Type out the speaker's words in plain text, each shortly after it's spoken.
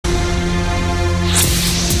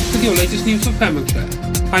with your latest news for Pembrokeshire.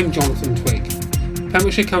 I'm Jonathan Twigg.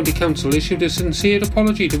 Pembrokeshire County Council issued a sincere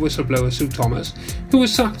apology to whistleblower Sue Thomas, who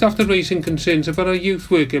was sacked after raising concerns about a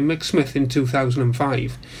youth worker Mick Smith in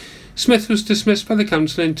 2005. Smith was dismissed by the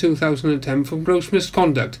council in 2010 for gross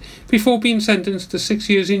misconduct before being sentenced to 6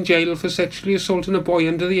 years in jail for sexually assaulting a boy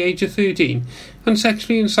under the age of 13 and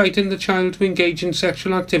sexually inciting the child to engage in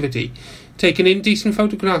sexual activity, taking indecent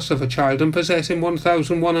photographs of a child and possessing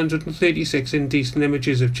 1,136 indecent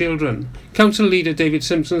images of children. Council leader David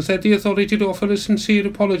Simpson said the authority had offered a sincere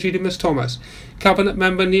apology to Miss Thomas. Cabinet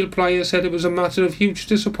member Neil Pryor said it was a matter of huge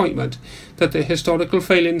disappointment that the historical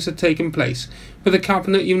failings had taken place, with the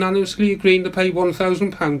Cabinet unanimously agreeing to pay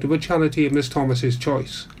 £1,000 to a charity of Miss Thomas's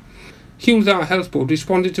choice. Hywel Health Board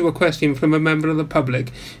responded to a question from a member of the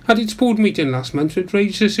public at its board meeting last month, which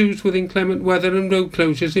raised issues with inclement weather and road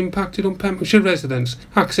closures impacted on Pembrokeshire residents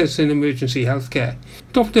accessing emergency healthcare.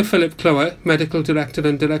 Dr Philip Clower, Medical Director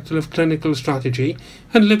and Director of Clinical Strategy,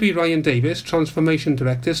 and Libby Ryan Davis, Transformation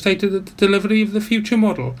Director, stated that the delivery of the future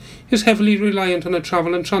model is heavily reliant on a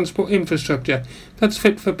travel and transport infrastructure that's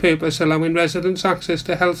fit for purpose, allowing residents access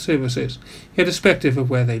to health services, irrespective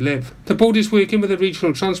of where they live. The board is working with the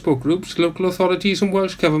regional transport groups, local authorities and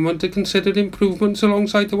Welsh Government to consider improvements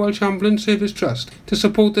alongside the Welsh Ambulance Service Trust to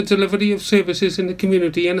support the delivery of services in the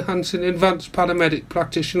community, enhancing advanced paramedic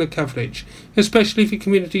practitioner coverage, especially for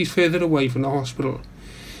communities further away from the hospital.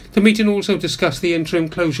 The meeting also discussed the interim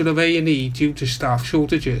closure of A&E due to staff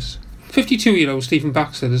shortages. 52-year-old Stephen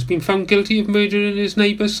Baxter has been found guilty of murdering his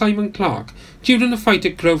neighbour Simon Clark during a fight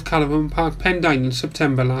at Grove Caravan Park, Pendine in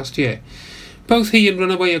September last year. Both he and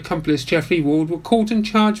runaway accomplice Geoffrey Ward were caught and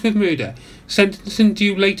charged with murder, sentencing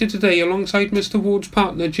due later today alongside Mr Ward's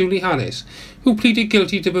partner Julie Harris, who pleaded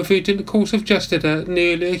guilty to perverting the course of justice at an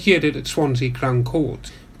earlier hearing at Swansea Crown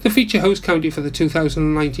Court. The feature host county for the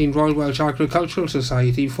 2019 Royal Welsh Agricultural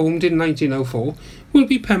Society, formed in 1904, will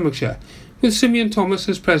be Pembrokeshire, with Simeon Thomas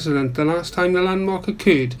as president, the last time the landmark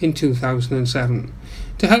occurred in 2007.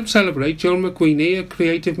 To help celebrate, Joel McQueenie, a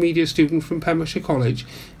creative media student from Pembrokeshire College,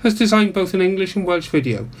 has designed both an English and Welsh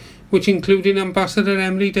video, which included Ambassador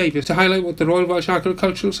Emily Davis to highlight what the Royal Welsh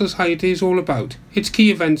Agricultural Society is all about, its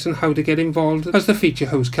key events and how to get involved as the feature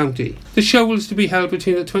host county. The show is to be held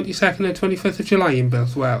between the 22nd and 25th of July in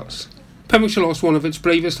Builth Wells. Pembrokeshire lost one of its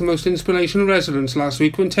bravest and most inspirational residents last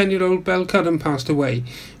week when 10-year-old Belle Curran passed away,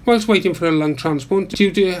 whilst waiting for a lung transplant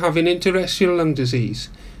due to having interstitial lung disease.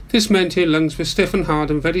 This meant her lungs were stiff and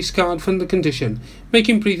hard and very scarred from the condition,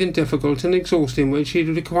 making breathing difficult and exhausting when she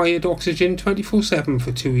required oxygen 24/7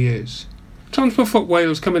 for 2 years. Transport for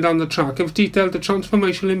Wales coming down the track have detailed the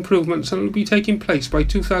transformational improvements that will be taking place by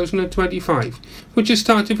 2025, which has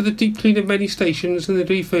started with a deep clean of many stations and the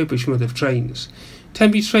refurbishment of trains.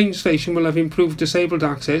 Tenby train station will have improved disabled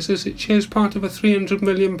access as it shares part of a £300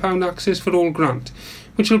 million Access for All grant,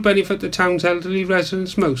 which will benefit the town's elderly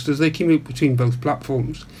residents most as they commute between both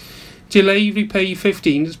platforms. Delay Repay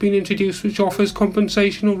 15 has been introduced, which offers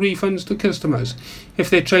compensation or refunds to customers if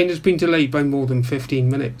their train has been delayed by more than 15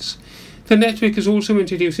 minutes. The network is also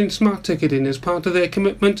introducing smart ticketing as part of their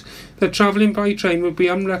commitment that travelling by train will be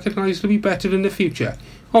unrecognisably better in the future,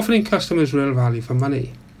 offering customers real value for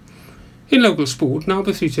money. In local sport,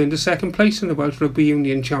 Narberth returned to second place in the Welsh Rugby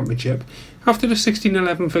Union Championship after a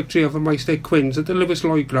 16-11 victory over Maesteg Quins at the Lewis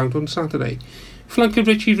Lloyd Ground on Saturday. Flanker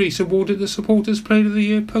Richie Rees awarded the Supporters Player of the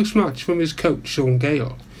Year post-match from his coach Sean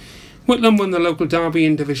Gale. Whitlam won the local derby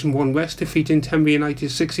in Division 1 West, defeating Tenby United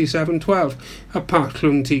 67-12 at Park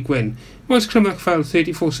Clwyn T Gwyn, whilst Crymych fell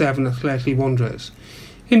 34-7 at Llanelli Wanderers.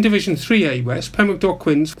 In Division 3A West, Pembroke Dock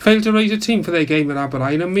Quins failed to raise a team for their game at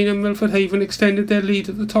Aberrine, and Mean and Milford Haven extended their lead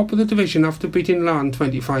at the top of the division after beating Larne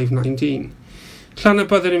 25-19.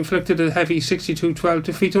 Llanybother inflicted a heavy 62-12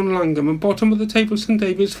 defeat on Langham, and bottom of the table St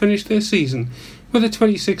David's finished their season with a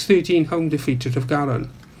 26-13 home defeat at Garon.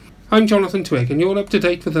 I'm Jonathan Twigg, and you're up to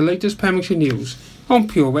date with the latest Pembrokeshire news on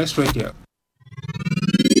Pure West Radio.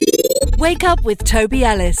 Wake up with Toby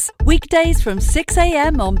Ellis. Weekdays from 6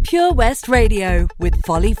 a.m. on Pure West Radio with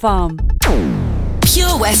Folly Farm.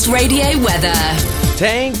 Pure West Radio weather.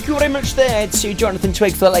 Thank you very much there to Jonathan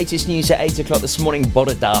Twigg for the latest news at 8 o'clock this morning.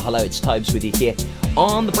 Bodada. Hello, it's Tobes with you here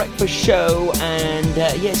on The Breakfast Show. And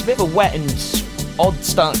it's a bit of a wet and odd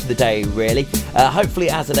start to the day, really.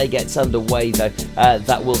 Hopefully, as the day gets underway, though,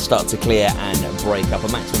 that will start to clear and break up.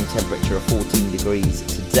 A maximum temperature of 14 degrees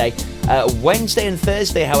today. Wednesday and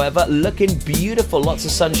Thursday, however, looking beautiful. Lots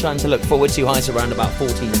of sunshine to look forward to. Highs around about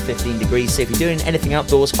 14 and 15 degrees. So if you're doing anything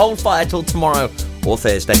outdoors, hold fire till tomorrow or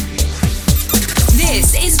Thursday.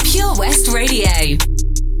 This is Pure West Radio.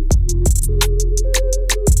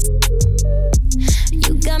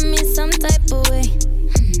 You got me some type of way.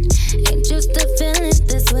 Ain't used to feeling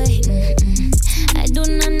this way. I do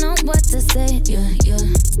not know what to say, yeah.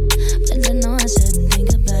 But I know I shouldn't think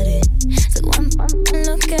about it. So one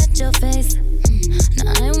look at your face.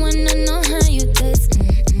 Now I wanna know how you taste.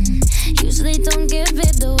 Usually don't give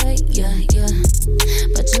it away, yeah.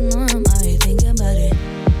 But you know I'm already thinking about it.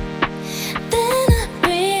 Then I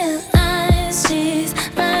realize she's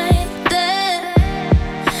right there,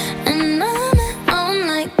 and I'm at home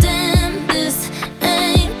like, damn, this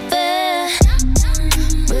ain't fair.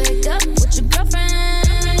 Break up with your girlfriend,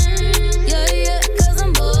 yeah, 'cause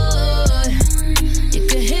I'm bored. You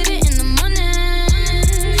can hit it in the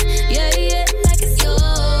morning, yeah, like it's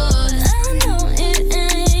yours. I know it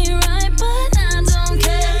ain't right, but I don't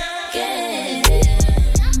care, yeah.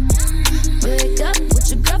 Break up with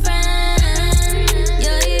your girlfriend,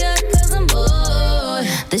 yeah, 'cause I'm bored.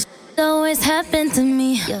 This always happened to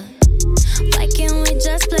me, yeah. Why can't we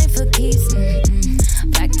just play for keeps?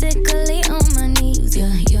 Practically on my knees,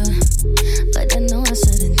 yeah. But I know I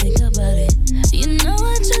shouldn't think about it. You know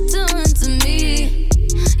what you're doing to me.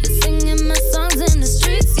 You're singing my songs in the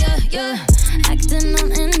streets, yeah. Acting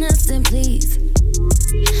on innocent, please.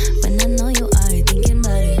 When I know you are thinking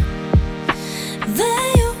about it.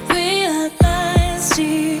 Then you realize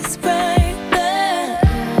she's right there,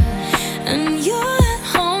 and you're at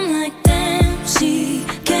home like, damn, she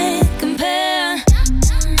can't compare.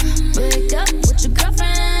 Break up with your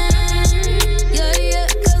girlfriend, yeah,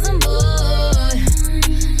 'cause I'm bored.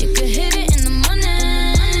 You can hit it in the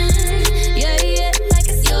morning, yeah, like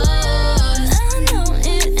it's yours. I know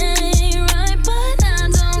it ain't right, but I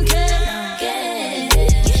don't care, yeah.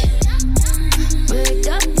 Break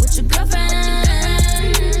up with your girlfriend,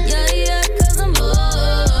 yeah, 'cause I'm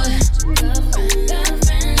bored.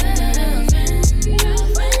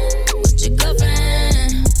 With your girlfriend,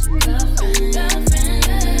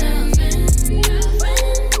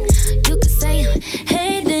 you could say I'm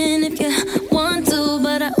hating if you want to,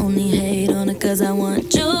 but I only hate on it 'cause I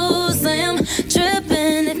want you. Say I'm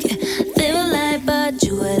tripping if you feel like, but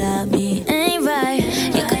you without me ain't right.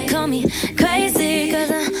 You could call me crazy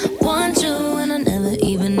 'cause I want you, and I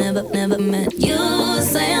never met you.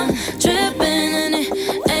 Say I'm tripping and it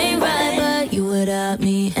ain't right, but you without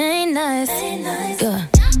me ain't nice, yeah.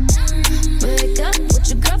 Break up with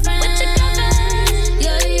your girlfriend,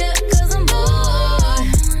 yeah, 'cause I'm bored.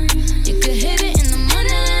 You can hit it in the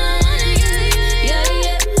morning,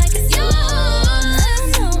 yeah, like it's yours. I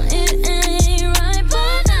know it ain't right,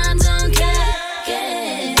 but I don't care, yeah.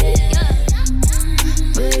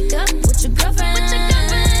 Break up with your girlfriend,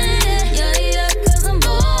 yeah, 'cause I'm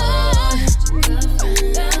bored.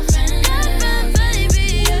 Girlfriend, baby,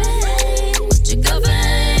 yeah. With your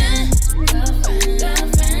girlfriend,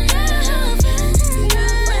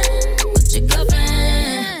 with your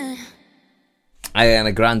girlfriend.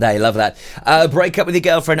 Ariana Grande, love that. Break up with your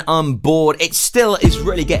girlfriend, I'm bored. It still is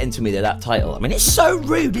really getting to me, that title. I mean, it's so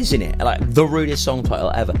rude, isn't it? Like, the rudest song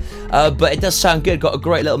title ever. But it does sound good. Got a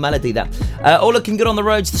great little melody, that. All looking good on the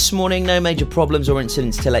roads this morning. No major problems or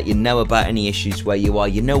incidents to let you know about. Any issues where you are,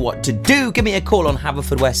 you know what to do. Give me a call on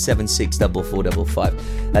Haverfordwest 764455.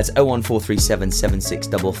 That's 01437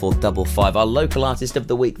 764455. Our local artist of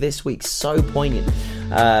the week this week. So poignant.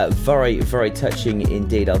 Very, very touching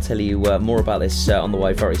indeed. I'll tell you more about this on the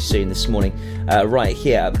way very soon this morning, right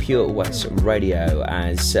here at Pure West Radio,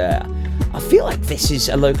 as I feel like this is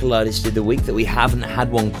a local artist of the week that we haven't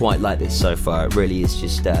had one quite like this so far. It really is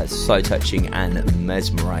just so touching and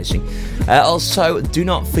mesmerising. Also, do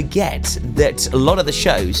not forget that a lot of the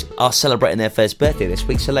shows are celebrating their first birthday this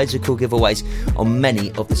week, so loads of cool giveaways on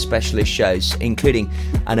many of the specialist shows, including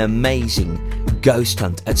an amazing ghost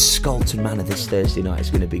hunt at Scolton Manor this Thursday night. It's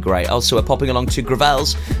going to be great. Also, we're popping along to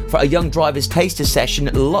Gravel's for a young driver's taster session.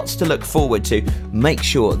 Lots to look forward to. Make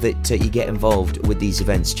sure that you get involved with these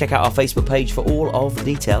events. Check out our Facebook page for all of the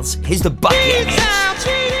details. Here's the bucket.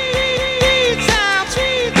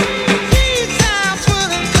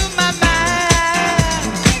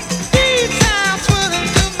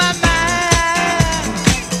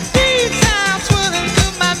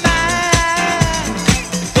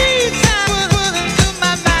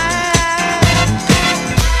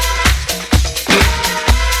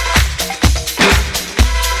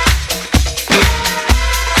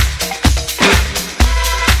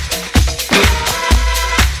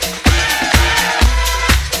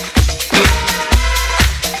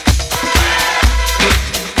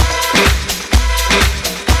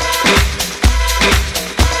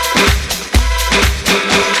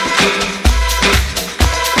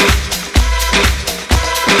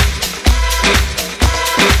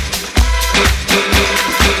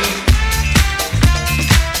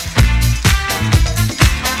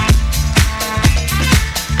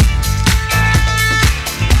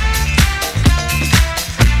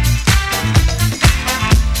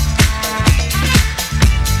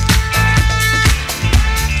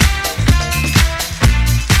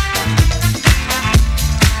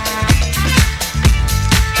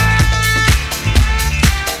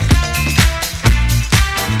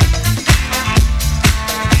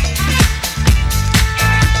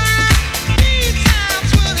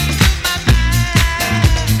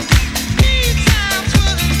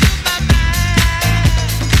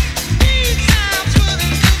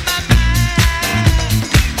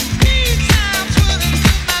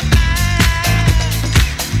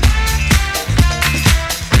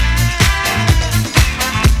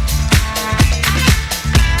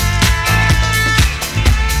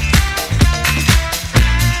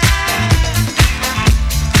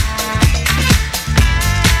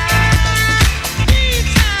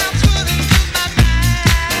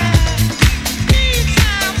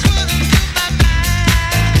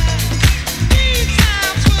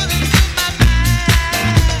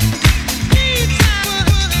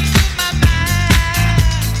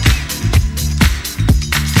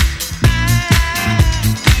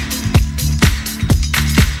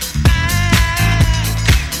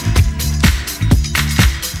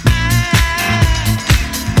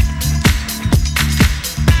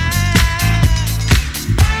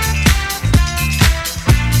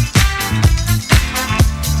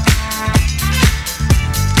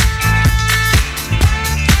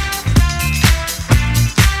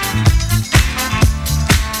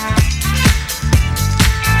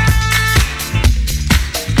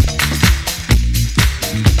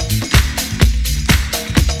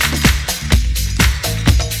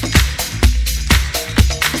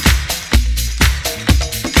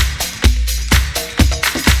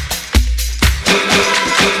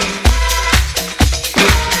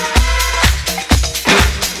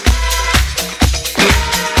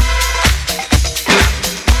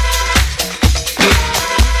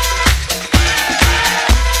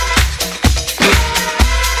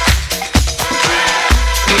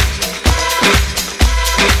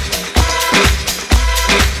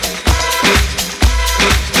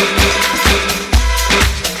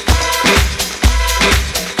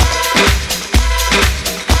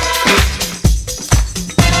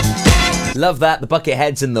 Love that. The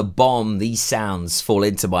Bucketheads and the Bomb. These sounds fall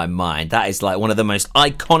into my mind. That is like one of the most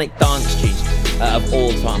iconic dance tunes of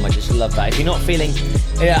all time. I just love that. If you're not feeling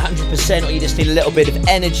 100%, or you just need a little bit of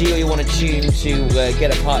energy, or you want a tune to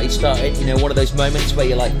get a party started, you know, one of those moments where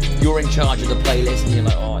you're in charge of the playlist and you're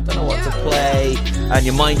like, oh, I don't know what to play, and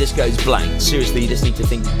your mind just goes blank. Seriously, you just need to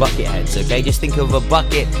think Bucketheads, okay? Just think of a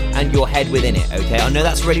bucket and your head within it, okay? I know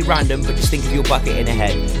that's really random, but just think of your bucket in a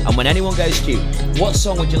head. And when anyone goes to you, what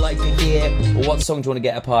song would you like to hear, or what song do you want to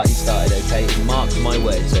get a party started, okay? Mark my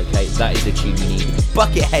words, okay? That is the tune you need.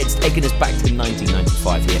 Bucketheads taking us back to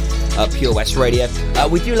 1995 here at Pure West Radio.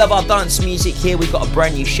 We do love our dance music here. We've got a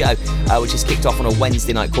brand new show which is kicked off on a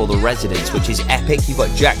Wednesday night called The Residents, which is epic. You've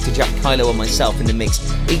got Jack Kylo and myself in the mix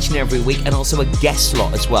each and every week, and also a guest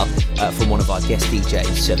slot as well from one of our guest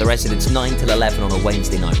DJs. So The Residents 9 till 11 on a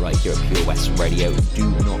Wednesday night right here at Pure West Radio.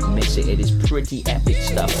 Do not miss it. It is pretty epic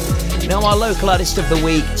stuff. Now, our local artist of the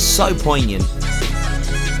week, so poignant.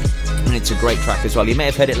 And it's a great track as well. You may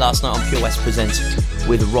have heard it last night on Pure West Presents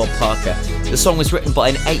with Rob Parker. The song was written by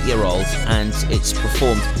an 8-year-old and it's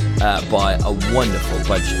performed by a wonderful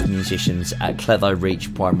bunch of musicians at Cleddau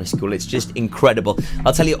Reach Primary School. It's just incredible.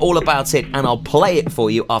 I'll tell you all about it and I'll play it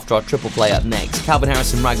for you after our triple play up next. Calvin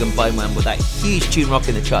Harris and Rag and Bone Man with that huge tune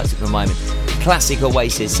rocking the charts at the moment. Classic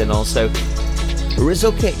Oasis, and also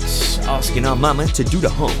Rizzo Kicks asking our mama to do the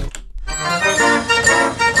hump.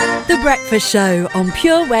 The Breakfast Show on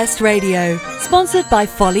Pure West Radio, sponsored by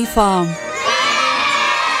Folly Farm.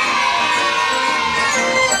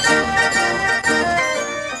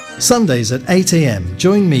 Sundays at 8 a.m,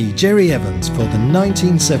 join me, Jerry Evans, for the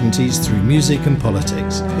 1970s through music and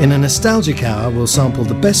politics. In a nostalgic hour, we'll sample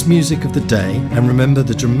the best music of the day and remember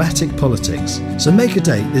the dramatic politics. So make a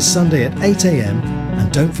date this Sunday at 8 a.m,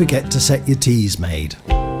 and don't forget to set your teas made.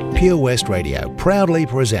 Pure West Radio proudly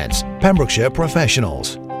presents Pembrokeshire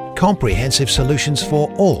Professionals. Comprehensive solutions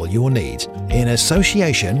for all your needs in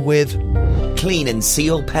association with Clean and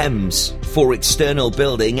Seal PEMS, for external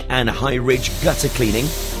building and high ridge gutter cleaning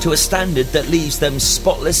to a standard that leaves them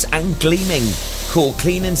spotless and gleaming. Call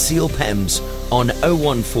Clean and Seal PEMS on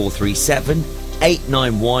 01437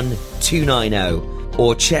 891 290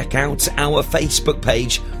 or check out our Facebook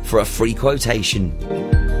page for a free quotation.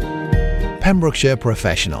 Pembrokeshire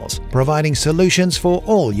Professionals, providing solutions for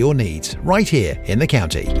all your needs right here in the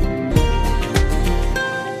county.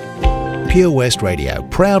 Pure West Radio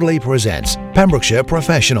proudly presents Pembrokeshire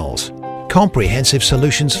Professionals. Comprehensive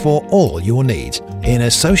solutions for all your needs in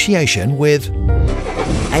association with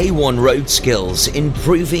A1 Road Skills,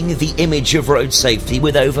 improving the image of road safety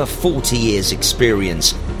with over 40 years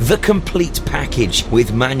experience. The complete package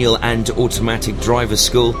with manual and automatic driver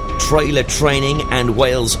school, trailer training and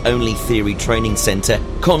Wales only theory training centre.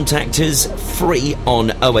 Contact us free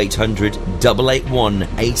on 0800 881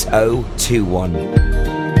 8021.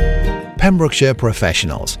 Pembrokeshire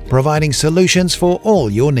Professionals, providing solutions for all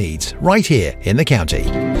your needs right here in the county.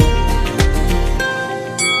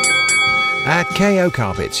 At KO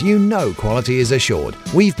Carpets, you know quality is assured.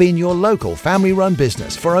 We've been your local family-run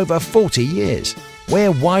business for over 40 years.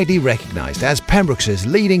 We're widely recognised as Pembrokeshire's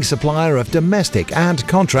leading supplier of domestic and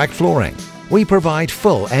contract flooring. We provide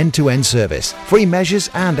full end-to-end service, free measures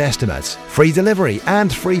and estimates, free delivery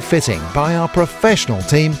and free fitting by our professional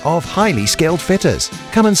team of highly skilled fitters.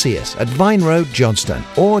 Come and see us at Vine Road, Johnston,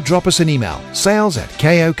 or drop us an email,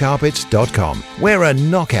 sales@kocarpets.com. We're a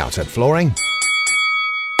knockout at flooring.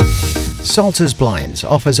 Salters Blinds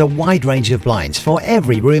offers a wide range of blinds for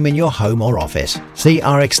every room in your home or office. See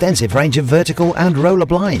our extensive range of vertical and roller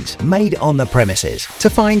blinds made on the premises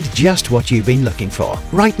to find just what you've been looking for.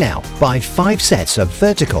 Right now, buy 5 sets of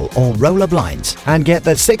vertical or roller blinds and get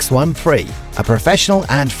the 6th one free. A professional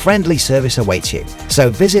and friendly service awaits you.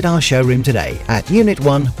 So visit our showroom today at Unit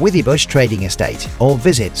 1 Withybush Trading Estate or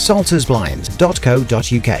visit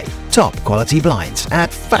saltersblinds.co.uk. Top quality blinds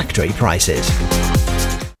at factory prices.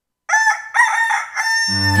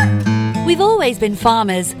 We've always been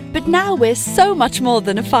farmers, but now we're so much more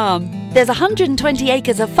than a farm. There's 120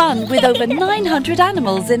 acres of fun with over 900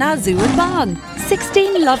 animals in our zoo and barn,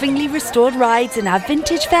 16 lovingly restored rides in our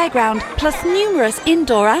vintage fairground, plus numerous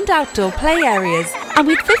indoor and outdoor play areas. And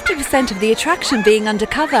with 50% of the attraction being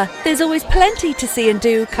undercover, there's always plenty to see and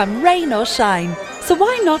do come rain or shine. So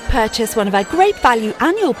why not purchase one of our great value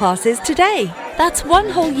annual passes today? That's one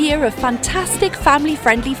whole year of fantastic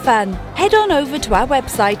family-friendly fun. Head on over to our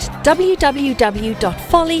website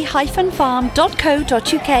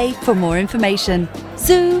www.folly-farm.co.uk for more information.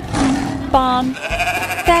 Zoo, barn,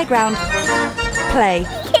 fairground, play.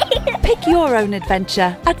 Pick your own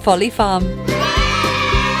adventure at Folly Farm.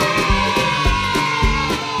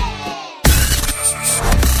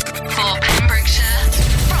 For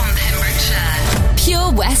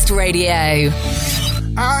Radio.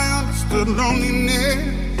 I understood loneliness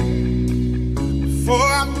before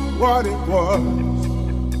I knew what it was.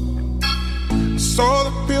 I saw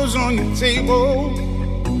the pills on your table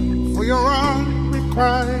for your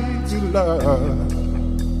unrequited love.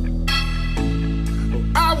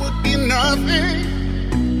 I would be nothing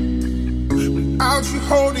without you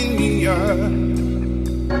holding me up.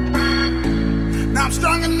 Now I'm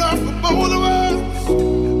strong enough for both of us,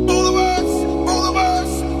 both of us, both of us,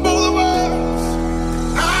 both of us.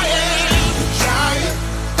 I am a giant.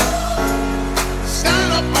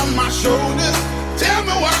 Stand up on my shoulders. Tell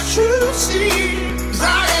me what you see. 'Cause I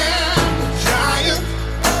am a giant.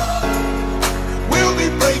 We'll be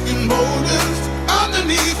breaking boulders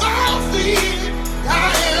underneath our feet. I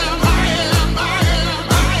am a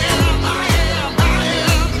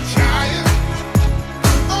giant.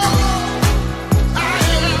 Oh, I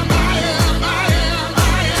am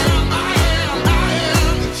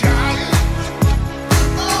a giant.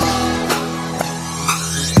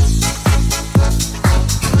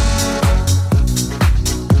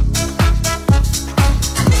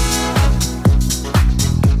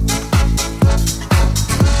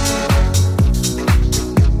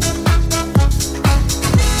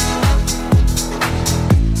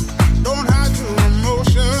 Don't hide your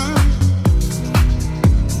emotion.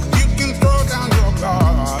 You can throw down your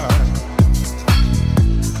guard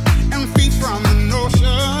and feed from the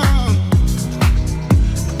notion.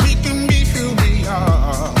 We can be who we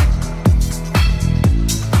are.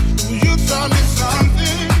 You taught me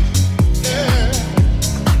something, yeah.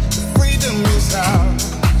 Freedom is ours.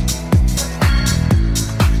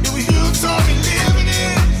 It was you who taught me living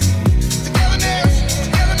is togetherness,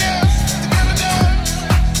 togetherness, togetherness.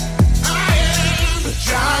 I am a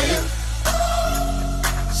giant.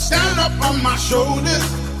 Stand up on my shoulders.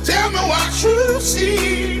 Tell me what you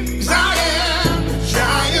see. 'Cause I am a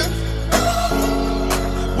giant.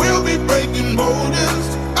 We'll be breaking boulders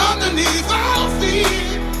underneath our feet.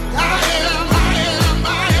 I am a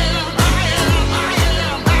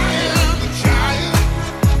giant.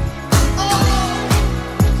 Oh,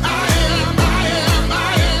 I am a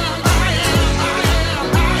giant.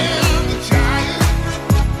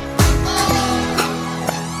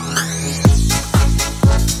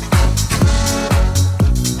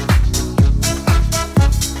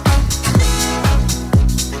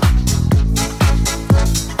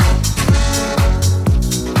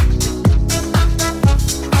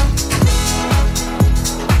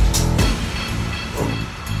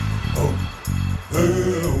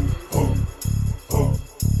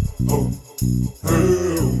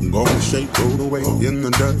 I'm gonna shake, roll the weight in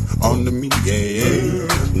the dirt under me, yeah.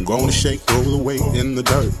 I'm gonna shake, roll the weight in the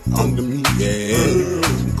dirt under me, yeah.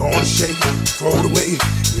 I'm gonna shake, throw the weight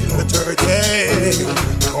in the dirt, yeah.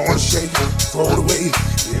 I'm gonna shake, throw the weight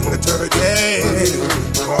in the dirt, yeah.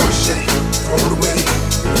 I'm gonna shake, throw the weight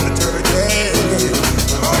in the dirt, yeah.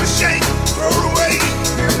 I'm gonna shake, throw the weight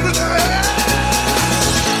in the dirt.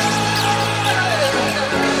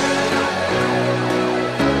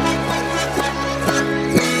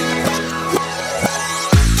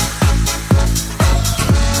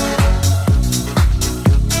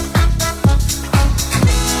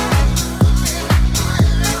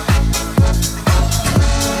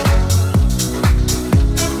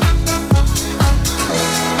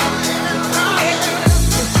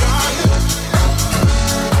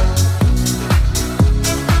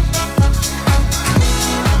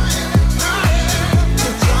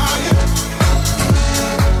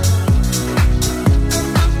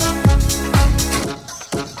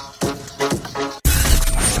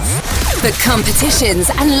 For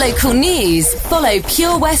competitions and local news, follow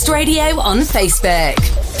Pure West Radio on Facebook.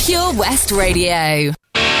 Pure West Radio.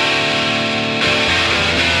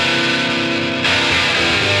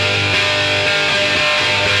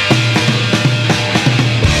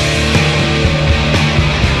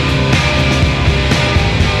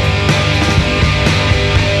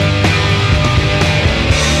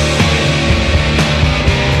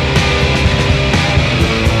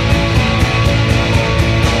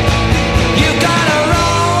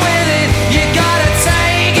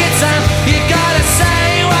 You gotta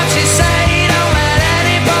say what you say, no matter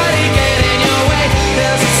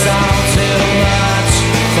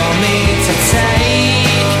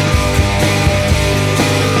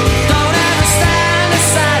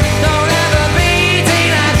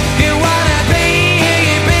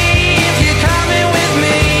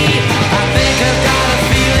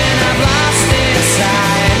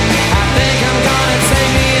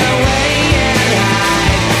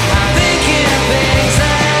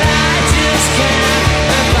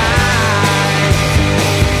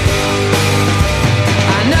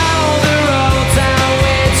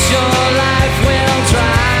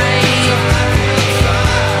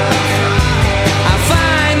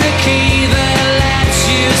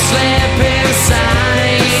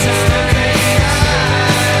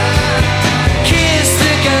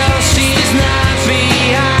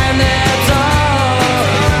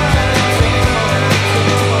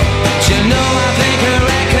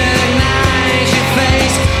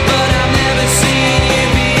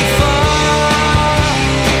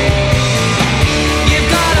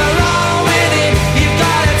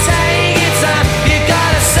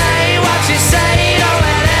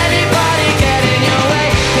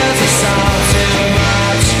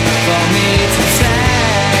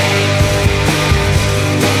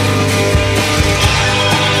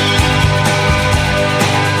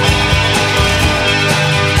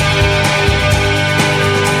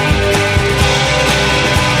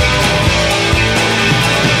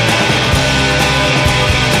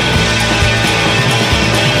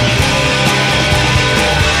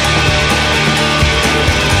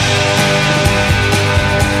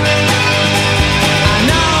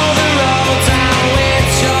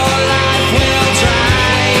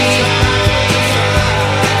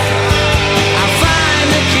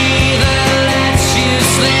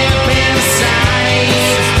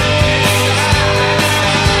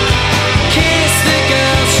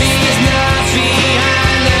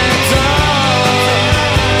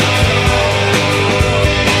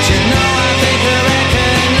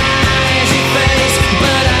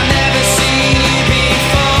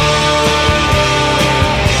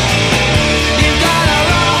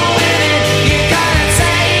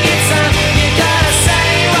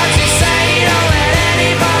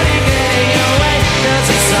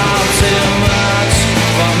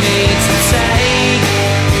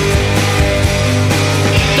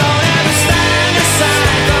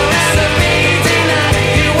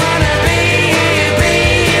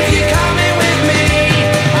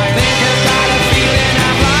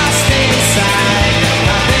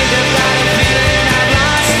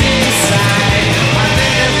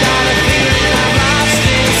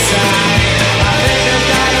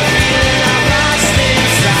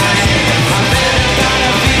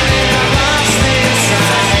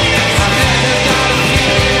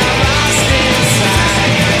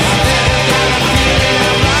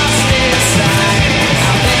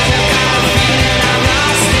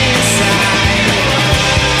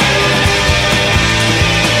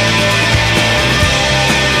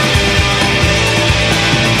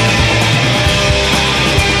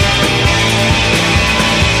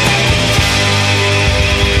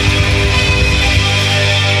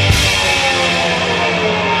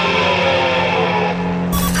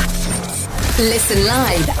Listen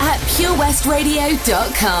live at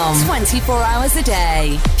purewestradio.com. 24 hours a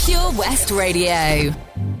day. Pure West Radio.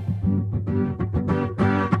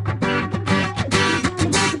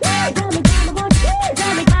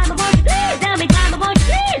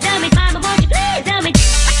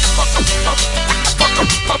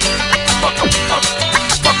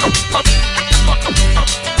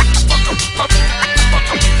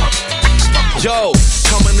 Yo,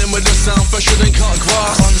 coming in with the sound fresher than cut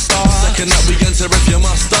grass. On the start, second that we enter if you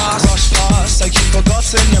must start. Rush past, like you forgot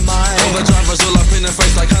in your mind. All the drivers all up in the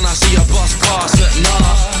face like, can I see a bus pass? But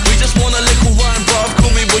nah, we just want a little wine, bruv.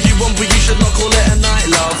 Call me what you want, but you should not call it a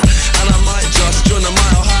night, love. And I might just join a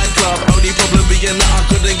Mile High Club. Only problem being that I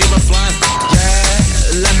couldn't give a flying.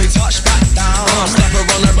 Yeah, let me touch back down. Slap her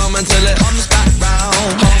on her bum until it comes back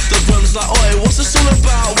round. Half the room's like, oi, what's this all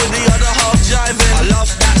about? With the other half jiving. I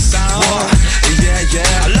love that sound. What? Yeah,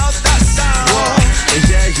 I love that sound.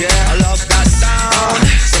 Yeah, I love that sound.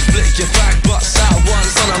 So flick your fat butts out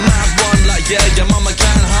once on a mad one, like yeah, your mama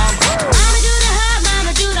can hum. Mama do the hum,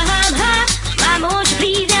 mama do the hum, hum. Mama, won't you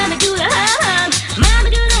please let me do the hum, hum. Mama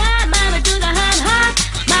do the hum, mama do the hum, hum.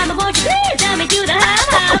 Mama, won't you please let me do the hum,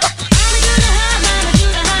 hum. Mama do the hum, mama do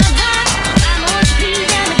the hum, hum. Mama, won't you please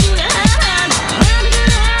let me do the hum, hum. Mama do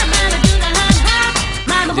the hum, mama do the hum, hum.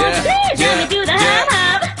 Mama, won't you please let me do the hum,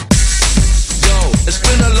 hum. It's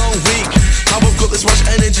been a long week. How I've got this much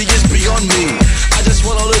energy is beyond me. I just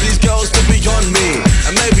want all of these girls to be on me.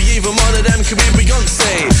 And maybe even one of them could be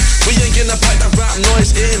Beyonce. We ain't gonna pack that rap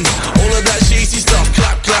noise in. All of that cheesy stuff,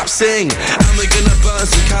 clap, clap, sing. And we're gonna burn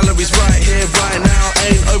some calories right here, right now.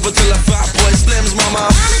 Ain't over till a fat boy slims, mama.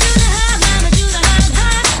 Mama do the hum, mama do the hum,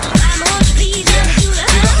 hum. Mama, won't you please let me do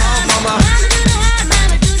the hum, hum, mama. Mama do the hum,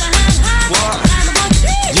 mama do the hum, hum. What? Mama, won't you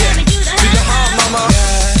please let me do the hum, mama.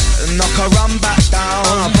 hum. Knock her run back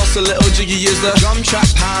down. Plus a little jiggy is the drum track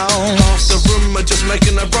pound. Half the room are just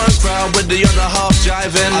making a run crowd with the other half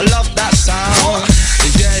jiving. I love that sound.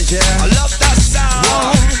 Yeah, I love that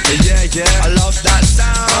sound. Yeah, I love that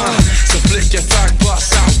sound. So flick your fag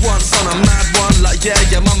butts out once on a mad one, like yeah,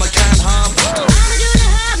 your mama can hum. Mama do the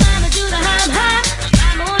hum, mama do the hum, hum.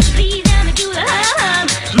 Mama, won't you please let me do the hum, hum.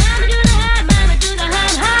 Mama do the hum, mama do the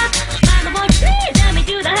hum, hum. Mama, won't you please let me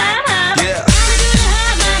do the hum, hum. Yeah. Mama do the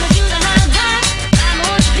hum, mama do the hum, hum. Mama,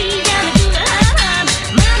 won't you please let me do the hum, hum.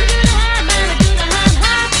 Mama do the hum, mama do the hum,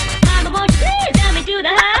 hum. Mama, won't you please let me do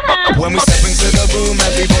the hum, hum. When we step into the room,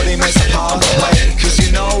 everybody makes a pathway. Cause you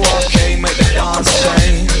know what, came make the dance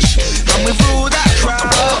change. And we rule that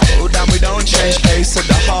crowd, and we don't change pace at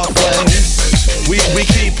the halfway. We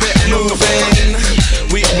keep it moving,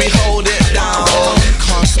 we hold it down.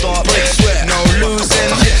 Can't stop, break sweat, no losing.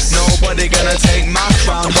 Nobody gonna take my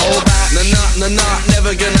crown. Hold back, nah,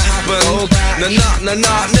 never gonna happen. Hold back,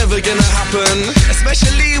 nah, never gonna happen.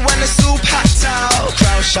 Especially when it's all packed out,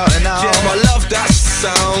 crowd shouting out. Yeah, I love that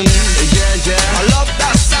sound. Yeah, I love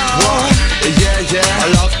that sound. Yeah, I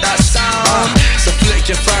love that sound. So flick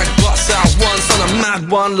your fag butts out once on a mad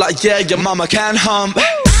one, like yeah, your mama can hum.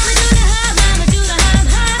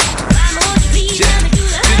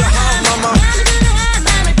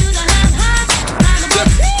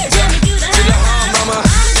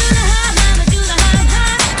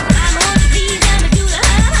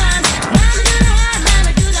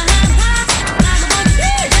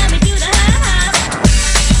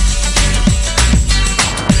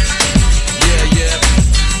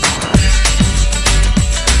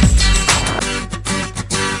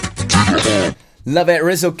 Love it.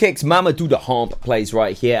 Rizzle Kicks, Mama Do The Hump plays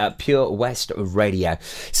right here at Pure West Radio.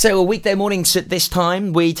 So weekday mornings at this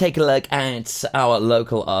time, we take a look at our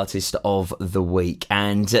local artist of the week.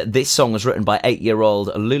 And this song was written by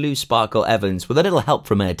 8-year-old Lulu Sparkle Evans with a little help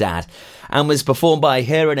from her dad, and was performed by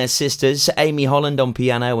her and her sisters, Amy Holland on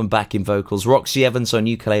piano and backing vocals, Roxy Evans on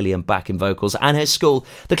ukulele and backing vocals, and her school,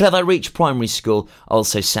 the Clever Reach Primary School,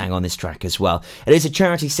 also sang on this track as well. It is a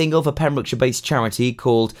charity single for Pembrokeshire-based charity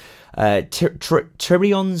called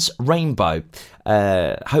Tyrion's Rainbow.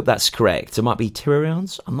 Hope that's correct. It might be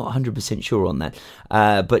Tyrion's. I'm not 100% sure on that.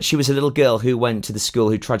 But she was a little girl who went to the school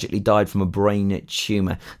who tragically died from a brain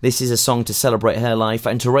tumour. This is a song to celebrate her life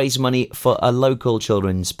and to raise money for a local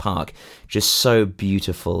children's park. Just so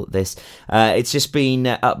beautiful, this. It's just been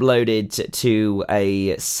uploaded to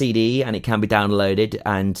a CD and it can be downloaded.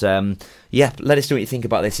 And yeah, let us know what you think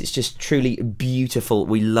about this. It's just truly beautiful.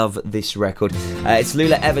 We love this record. It's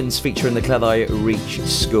Lula Evans featuring the Clever Reach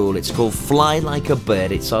School. It's called Fly Like a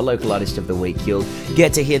Bird. It's our local artist of the week. You'll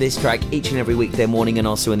get to hear this track each and every weekday morning and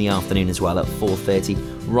also in the afternoon as well at 4:30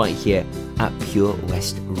 right here at Pure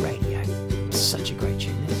West Radio. It's such a great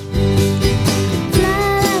tune, this.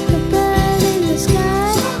 Fly like a bird in the sky.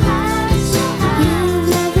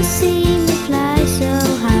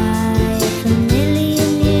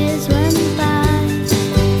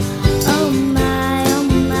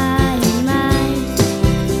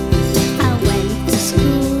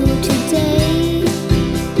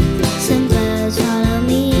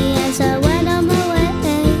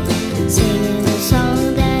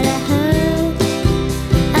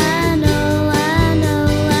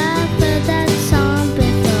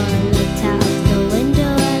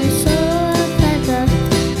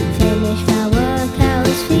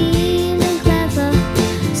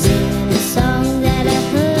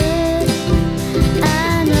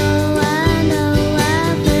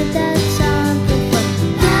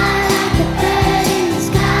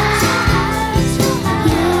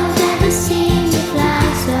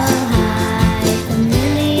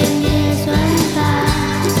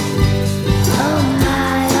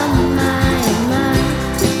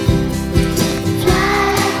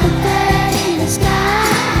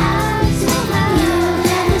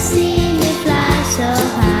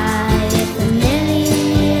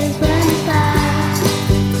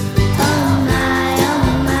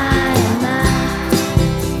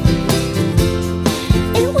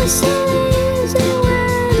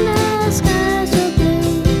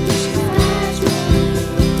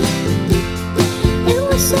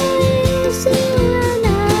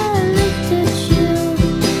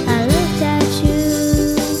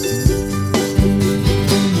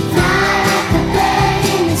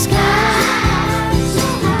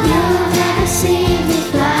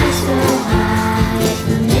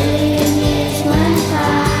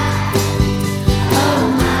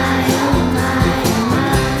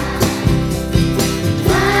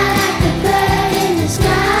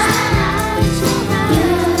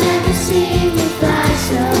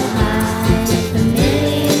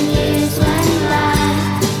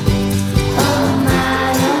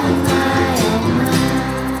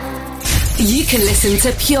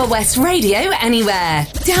 Listen to Pure West Radio anywhere.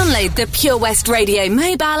 Download the Pure West Radio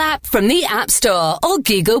mobile app from the App Store or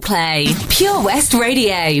Google Play. Pure West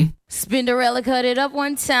Radio. Spinderella cut it up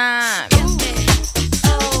one time.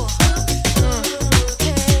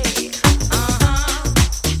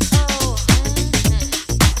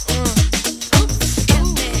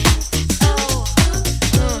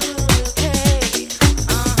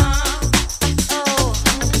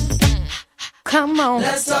 Come on.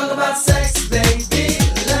 Let's talk about sex, baby.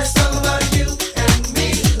 Let's talk about you and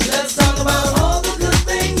me. Let's talk about all the good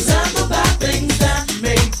things and the bad things that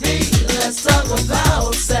make me. Let's talk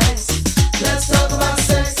about sex. Let's talk about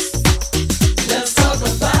sex. Let's talk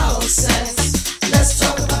about sex. Let's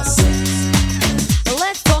talk about sex.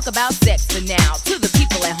 Let's talk about sex for now. To the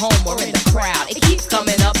people at home or in the crowd, it keeps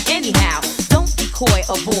coming up anyhow. Don't be coy,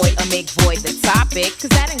 avoid, or make void the topic, cause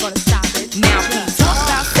that ain't gonna stop it. Now please talk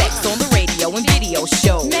about sex on the radio and video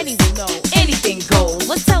shows. Many will know anything goes.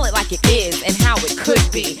 Let's tell it like it is and how it could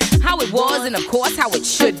be, how it was, and of course how it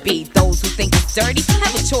should be. Those who think it's dirty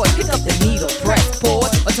have a choice. Pick up the needle, press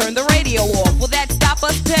pause, or turn the radio off. Will that stop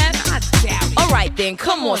us, Pep? I doubt it. Alright then,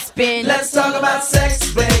 come on, spin. Let's talk about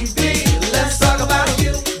sex, baby. Let's talk about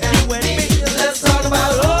you and me. Let's talk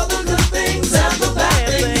about all the good things and the bad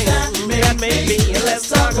things that make me. Let's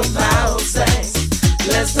talk about sex.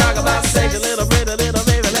 Let's talk about sex. A little bit, baby.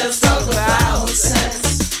 Let's talk about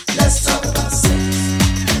sex. Let's talk about sex.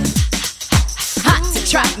 Hot to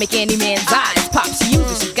trap, make any man's eyes pop. She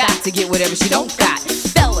uses, she got to get whatever she don't got.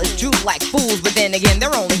 Fellas droop like fools, but then again,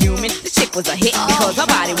 they're only human. The chick was a hit because her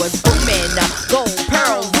body was booming. Gold,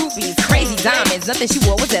 pearl, rubies, crazy diamonds. Nothing she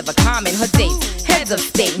wore was ever common. Her dates, heads of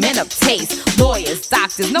state, men of taste, lawyers,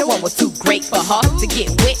 doctors. No one was too great for her to get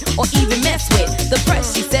with or even mess with. The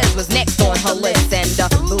press, she says, was next on her list. And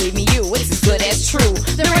believe me, it's as good as true.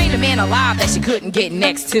 There ain't a man alive that she couldn't get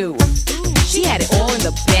next to. She had it all in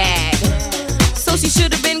the bag, so she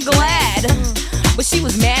should have been glad. But she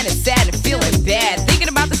was mad and sad and feeling bad, thinking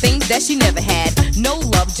about the things that she never had. No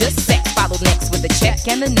love, just sex. Followed next with a check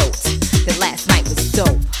and a note that last night was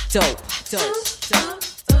dope.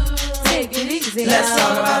 Take it easy. Let's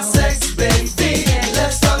talk about sex, baby.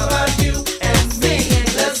 Let's talk about you and me.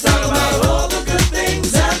 Let's talk about all the good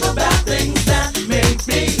things and the bad things that make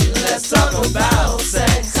me. Let's talk about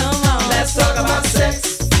sex. Come on. Let's talk about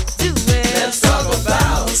sex. Do it. Let's talk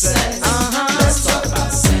about sex. Let's talk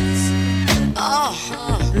about sex.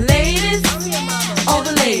 Ladies, all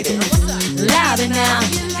the ladies, louder now,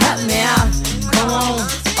 help me out. Come on,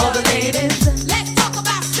 all the ladies, let's talk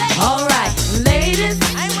about sex. All right, ladies,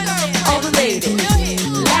 all the ladies,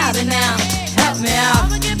 louder now, help me out.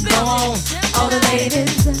 Come on, all the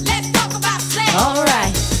ladies, let's talk about sex. All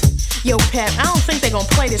right. Yo, Pep, I don't think they're gonna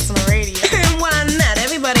play this on the radio. Why not?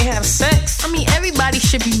 Everybody have sex. I mean, everybody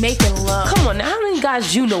should be making love. Come on, now, how many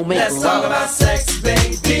guys you know make love? Let's talk about sex,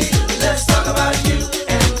 baby. Let's talk about you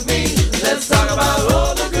and me. Let's talk about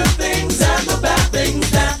all the good things and the bad things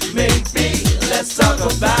that make me. Let's talk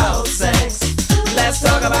about sex. Let's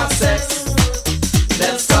talk about sex.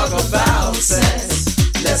 Let's talk about sex.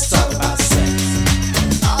 Let's talk about sex.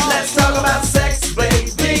 Let's talk about sex,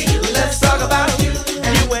 baby. Let's talk about you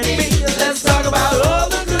and me. Let's talk about all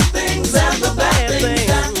the good things and the bad things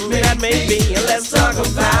that make me. Let's talk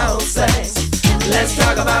about sex. Let's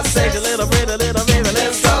talk about sex. A little bit, baby.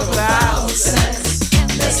 Let's talk about sex.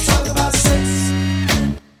 Let's talk about sex.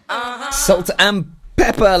 Salt and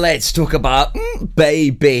pepper, let's talk about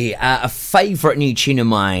Baby. A favourite new tune of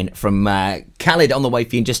mine from Khalid on the way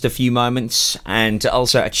for you in just a few moments. And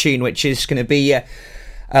also a tune which is going to be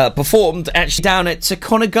performed actually down at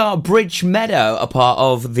Conagar Bridge Meadow, a part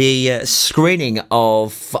of the screening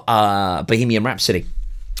of Bohemian Rhapsody.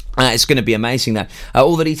 It's going to be amazing, though.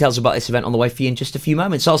 All the details about this event on the way for you in just a few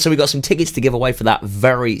moments. Also, we've got some tickets to give away for that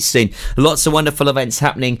very soon. Lots of wonderful events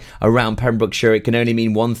happening around Pembrokeshire. It can only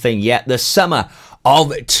mean one thing yet. The summer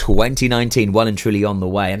of 2019, well and truly on the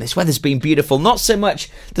way. And this weather's been beautiful. Not so much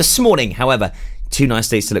this morning, however. 2 nice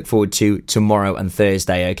days to look forward to tomorrow and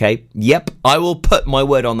Thursday, okay? Yep, I will put my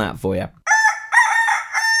word on that for you.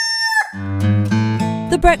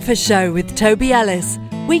 The Breakfast Show with Toby Ellis.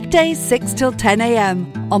 Weekdays 6 till 10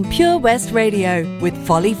 a.m. on Pure West Radio with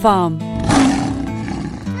Folly Farm.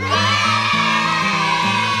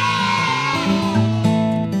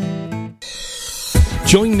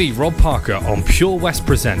 Join me, Rob Parker, on Pure West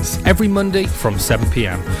Presents every Monday from 7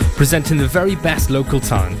 p.m, presenting the very best local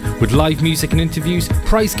talent with live music and interviews,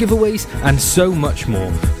 prize giveaways and so much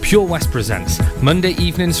more. Pure West Presents, Monday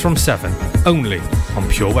evenings from 7, only on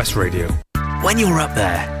Pure West Radio. When you're up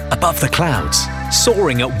there, above the clouds,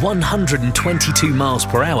 soaring at 122 miles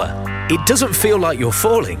per hour, it doesn't feel like you're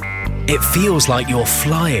falling. It feels like you're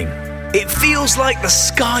flying. It feels like the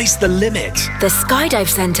sky's the limit. The Skydive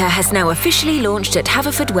Centre has now officially launched at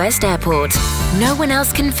Haverfordwest Airport. No one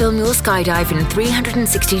else can film your skydive in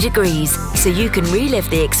 360 degrees, so you can relive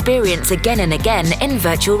the experience again and again in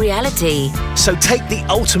virtual reality. So take the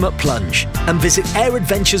ultimate plunge and visit Air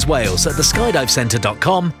Adventures Wales at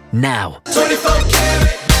theskydivecentre.com now.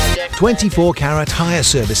 24 Carat hire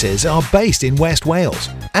services are based in West Wales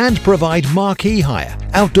and provide marquee hire,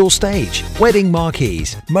 outdoor stage, wedding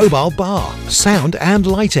marquees, mobile bar, sound and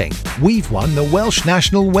lighting. We've won the Welsh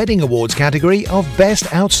National Wedding Awards category of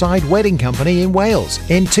Best Outside Wedding Company in Wales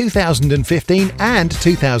in 2015 and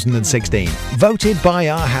 2016, voted by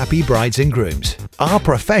our happy brides and grooms. Our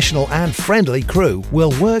professional and friendly crew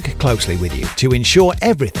will work closely with you to ensure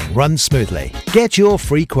everything runs smoothly. Get your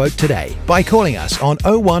free quote today by calling us on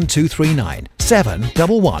 01239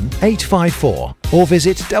 711 854 or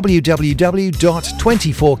visit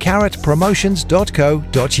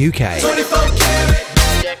www.24caratpromotions.co.uk.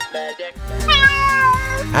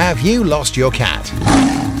 Have you lost your cat?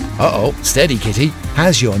 Uh-oh, steady kitty.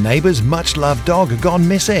 Has your neighbour's much-loved dog gone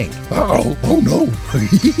missing? Uh-oh, oh no.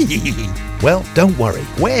 Well, don't worry,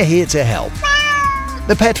 we're here to help.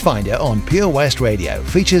 The Pet Finder on Pure West Radio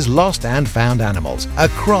features lost and found animals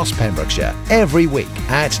across Pembrokeshire every week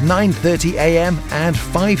at 9:30am and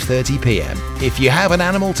 5:30pm. If you have an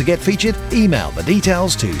animal to get featured, email the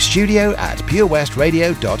details to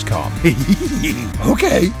studio@purewestradio.com.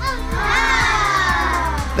 Okay.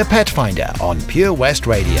 The Pet Finder on Pure West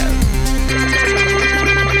Radio.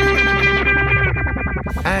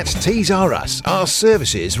 At Tees R Us, our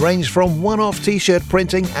services range from one-off t-shirt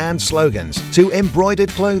printing and slogans to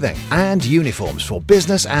embroidered clothing and uniforms for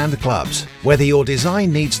business and clubs. Whether your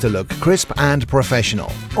design needs to look crisp and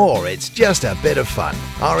professional, or it's just a bit of fun,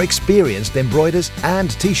 our experienced embroiders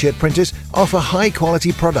and t-shirt printers offer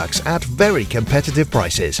high-quality products at very competitive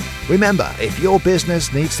prices. Remember, if your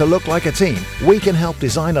business needs to look like a team, we can help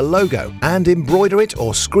design a logo and embroider it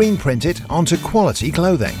or screen print it onto quality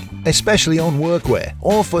clothing, especially on workwear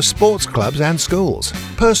or for sports clubs and schools.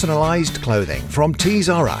 Personalised clothing from Tees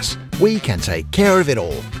R Us. We can take care of it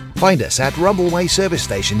all. Find us at Rumbleway Service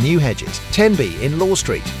Station, New Hedges, 10B in Law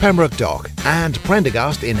Street, Pembroke Dock and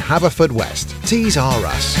Prendergast in Haverfordwest. Tees R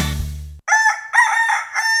Us.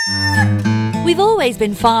 We've always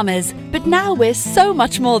been farmers, but now we're so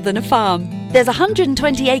much more than a farm. There's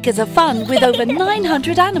 120 acres of fun with over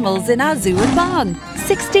 900 animals in our zoo and barn.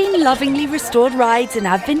 16 lovingly restored rides in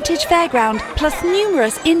our vintage fairground, plus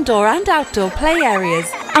numerous indoor and outdoor play areas.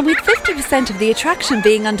 And with 50% of the attraction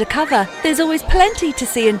being undercover, there's always plenty to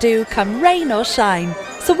see and do come rain or shine.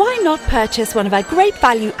 So why not purchase one of our great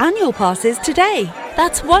value annual passes today?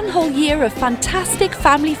 That's one whole year of fantastic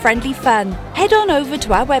family-friendly fun. Head on over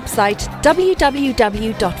to our website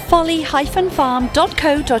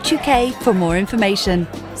www.folly-farm.co.uk for more information.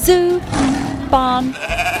 Zoo, barn,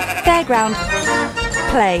 fairground,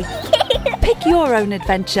 play. Pick your own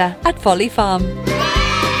adventure at Folly Farm.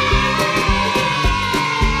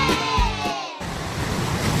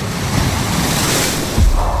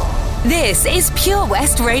 This is Pure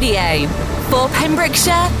West Radio. For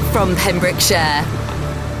Pembrokeshire, from Pembrokeshire.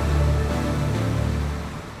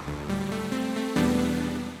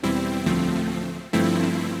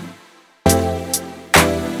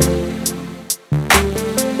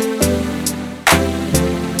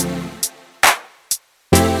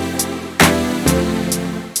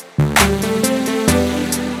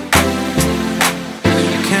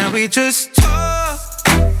 Can we just talk?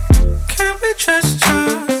 Can we just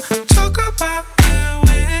talk? Talk about where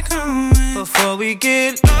we're going before we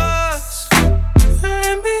get lost.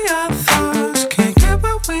 And be our thoughts. Can't get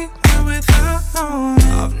what we want without knowing.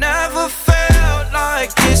 I've never felt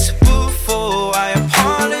like this before. I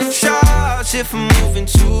apologize if I'm moving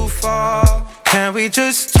too far. Can we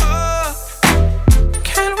just talk?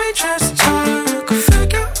 Can we just talk?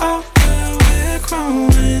 Figure out where we're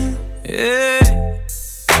growing. Yeah.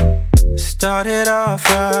 Started off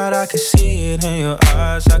right, I can see it in your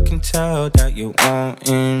eyes. I can tell that you're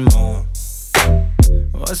wanting more.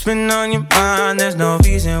 What's been on your mind? There's no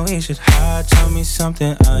reason we should hide. Tell me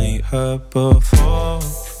something I ain't heard before.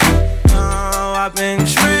 Oh, I've been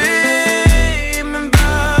dreaming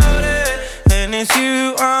about it, and it's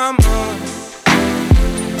you I'm on.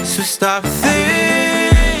 So stop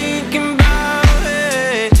thinking about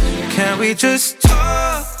it. Can we just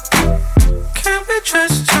talk? Can we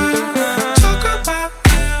just talk? Talk about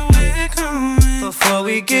where we're going before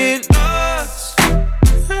we get lost.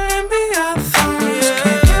 And be our thoughts.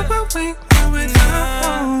 Can't get what we want without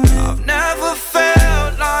knowing. I've never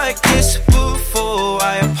felt like this before.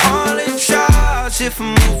 I apologize if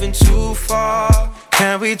I'm moving too far.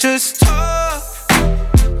 Can we just talk?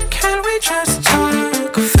 Can we just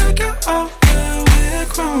talk? Figure out where we're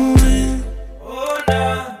growing. Oh,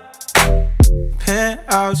 nah.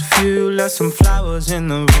 Penthouse view, left some flowers in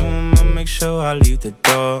the room. I'll make sure I leave the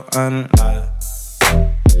door unlocked.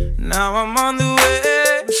 Now I'm on the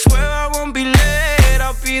way, swear I won't be late.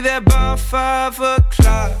 I'll be there by 5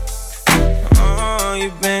 o'clock. Oh,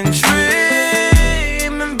 you've been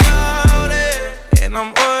dreaming about it, and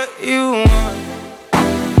I'm what you want.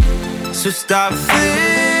 So stop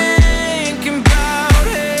thinking about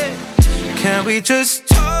it. Can we just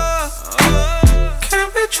talk? Can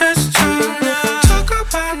we just talk? Talk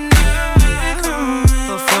about now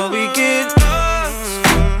before we get lost.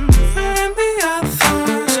 And be our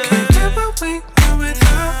thoughts. Can't get what we want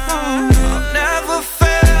without. I've never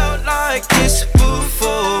felt like this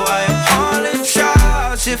before. I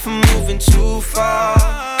apologize if I'm moving too far.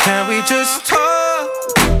 Can we just talk?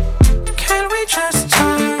 Can we just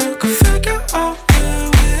talk? Figure out where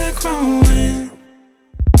we're growing.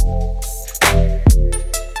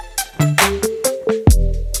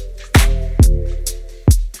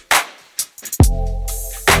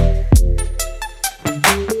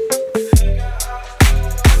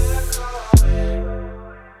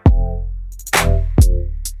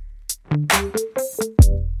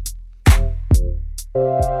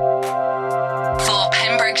 For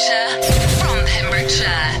Pembrokeshire, from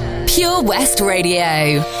Pembrokeshire, Pure West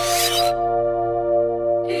Radio.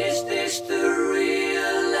 Is this the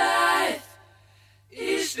real life?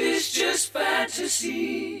 Is this just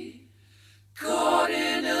fantasy? Caught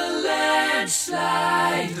in a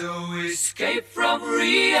landslide, no escape from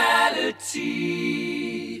reality.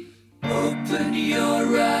 Open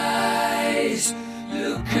your eyes,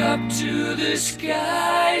 look up to the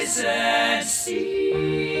skies and see.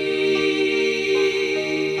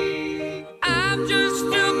 I'm just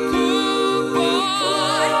a poor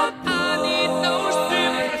boy, I need no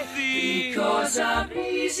sympathy, because I'm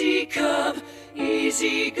easy come,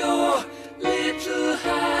 easy go, little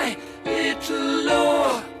high, little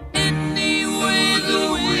low. Any way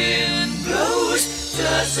the wind blows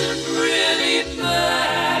doesn't really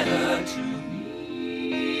matter to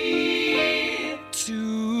me.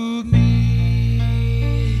 To me.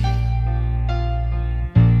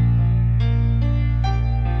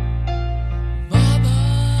 Mama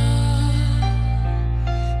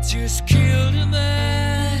just killed a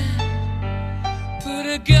man, put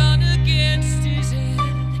a gun against his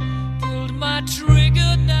head, pulled my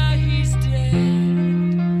trigger, now he's dead.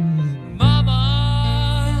 Mama,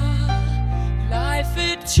 life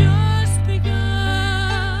had just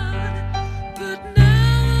begun, but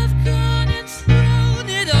now I've gone and thrown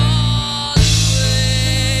it all away.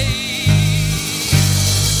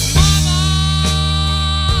 Mama,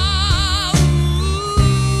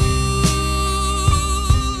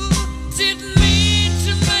 didn't mean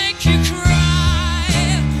to make you cry.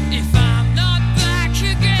 If I'm not back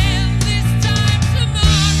again this time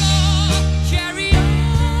tomorrow, carry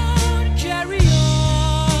on,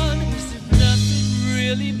 as if nothing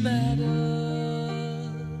really matters.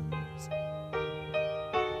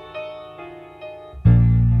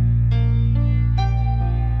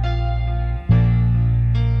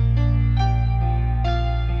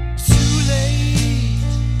 Too late,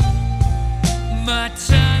 my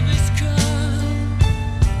time has come.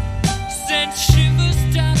 Sent shivers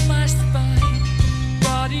down my spine,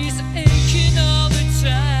 body's aching all the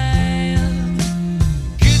time.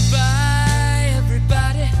 Goodbye,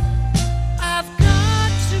 everybody, I've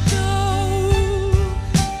got to go.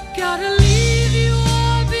 Gotta leave you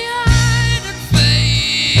all behind and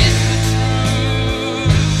face the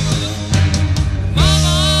truth.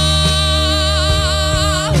 Mama,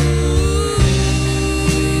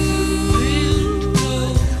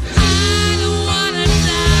 I don't wanna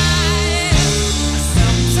die.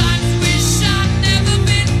 Sometimes wish I'd never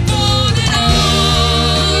been born at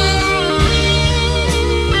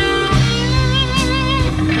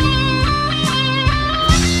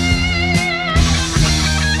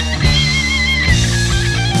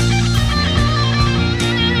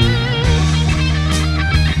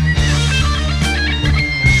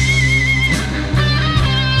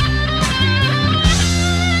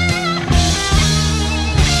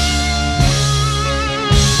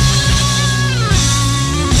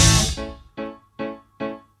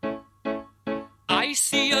I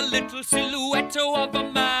see a little silhouette of a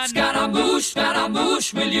man.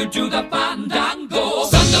 Scaramouche, will you do the fandango?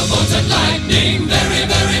 Thunderbolts and lightning, very,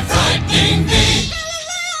 very frightening me.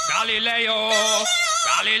 Galileo,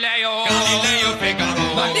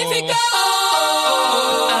 Figaro. Magnifico!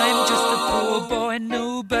 I'm just a poor boy,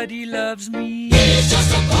 nobody loves me. He's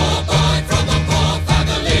just a poor boy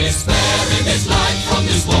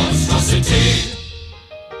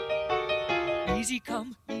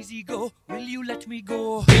me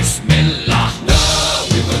go. Bismillah, no,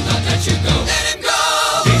 we will not let you go. Let him go.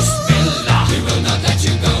 Bismillah, we will not let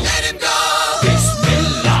you go. Let him go.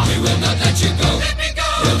 Bismillah, we will not let you go. Let me go.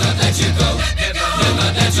 We'll not let you go. Let me go. We'll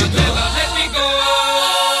not let you go. Let me go.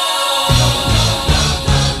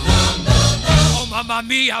 Oh, mamma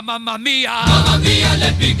mia, mamma mia. Mamma mia,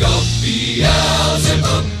 let me go.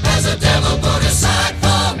 Beelzebub has a devil put aside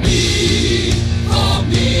for me. For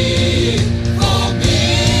me. For me.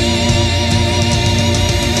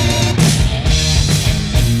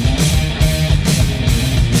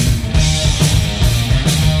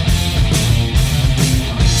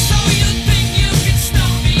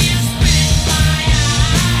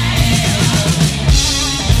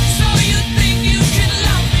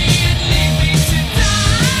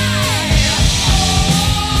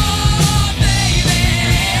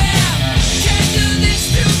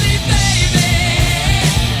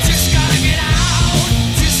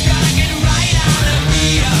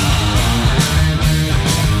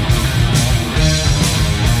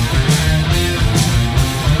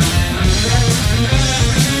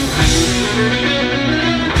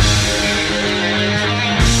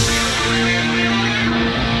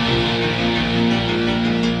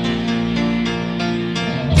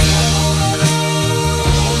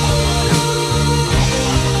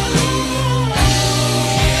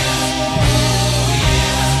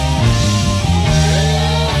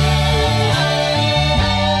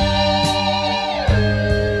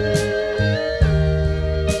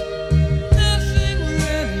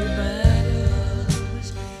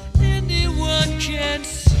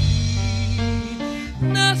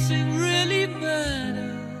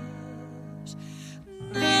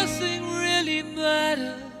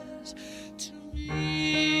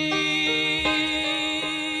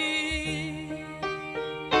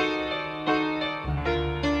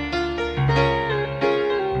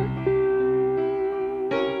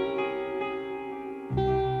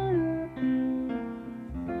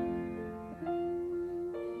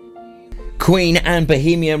 Queen and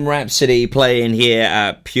Bohemian Rhapsody playing here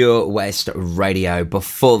at Pure West Radio.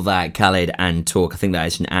 Before that, Khalid and Talk. I think that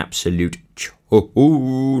is an absolute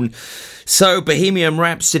tune. So, Bohemian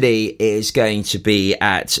Rhapsody is going to be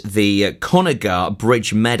at the Conagar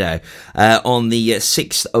Bridge Meadow on the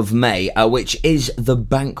 6th of May, which is the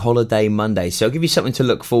bank holiday Monday. So, I'll give you something to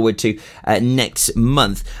look forward to next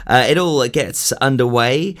month. It all gets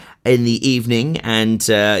underway in the evening, and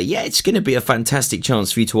it's going to be a fantastic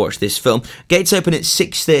chance for you to watch this film. Gates open at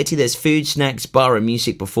 6:30. There's food, snacks, bar and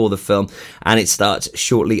music before the film, and it starts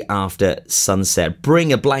shortly after sunset.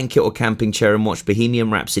 Bring a blanket or camping chair and watch Bohemian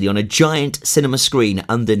Rhapsody on a giant cinema screen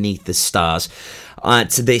underneath the stars.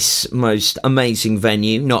 At this most amazing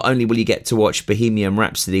venue, not only will you get to watch Bohemian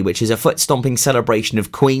Rhapsody, which is a foot-stomping celebration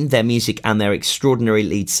of Queen, their music and their extraordinary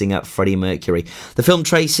lead singer Freddie Mercury. The film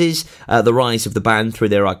traces the rise of the band through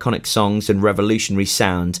their iconic songs and revolutionary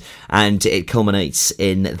sound, and it culminates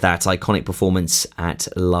in that iconic performance at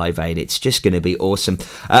Live Aid. It's just going to be awesome.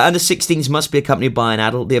 Under 16s must be accompanied by an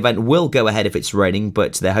adult. The event will go ahead if it's raining,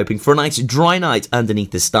 but they're hoping for a nice dry night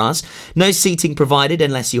underneath the stars. No seating provided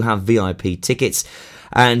unless you have VIP tickets.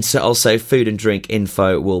 And also food and drink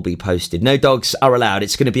info will be posted. No dogs are allowed.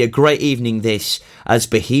 It's going to be a great evening this, as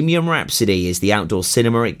Bohemian Rhapsody is the outdoor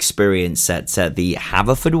cinema experience at the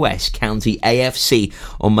Haverfordwest County AFC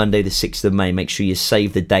on Monday the 6th of May. Make sure you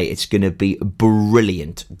save the date. It's going to be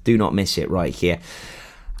brilliant. Do not miss it right here.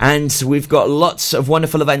 And we've got lots of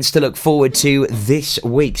wonderful events to look forward to this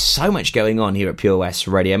week. So much going on here at Pure West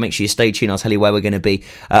Radio. Make sure you stay tuned. I'll tell you where we're going to be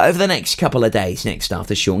over the next couple of days. Next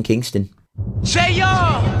after Sean Kingston. Say yo,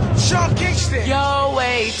 Sean Kingston. You're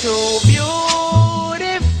way too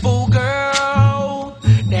beautiful, girl.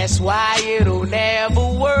 That's why it'll never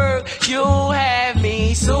work. You have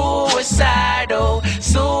me suicidal,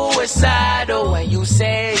 suicidal. When you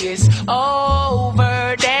say it's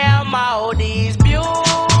over, damn all these beautiful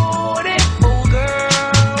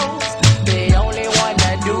girls, they only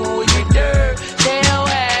wanna do you dirt. They'll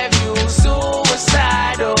have you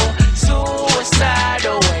suicidal,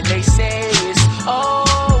 suicidal. When they say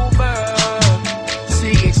over.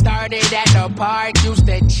 See, it started at the park, used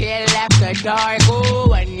to chill after dark. Ooh,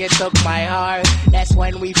 when you took my heart, that's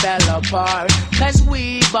when we fell apart. Cause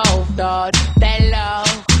we both thought that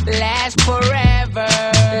love lasts forever.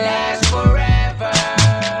 Lasts forever.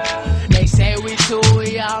 They say we too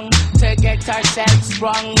young to get ourselves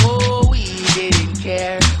sprung. Ooh, we didn't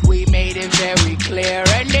care, we made it very clear.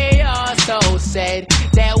 And they also said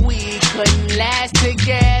that we couldn't last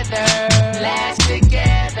together. Last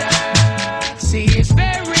together. See, it's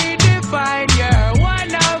very divine. You're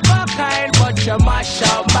one of a kind, but you mash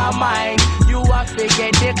up my mind. You have to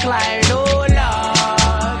get declined. Oh Lord.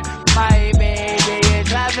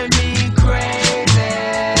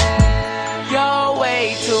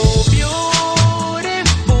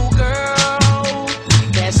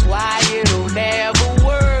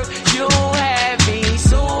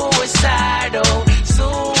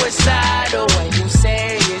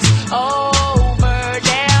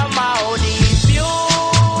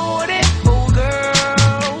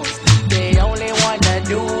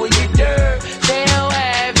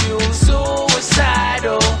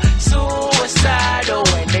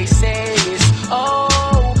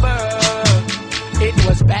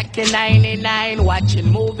 1999,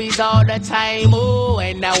 watching movies all the time. Ooh,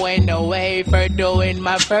 and I went away for doing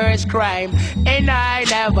my first crime. And I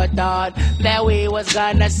never thought that we was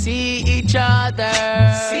gonna see each other.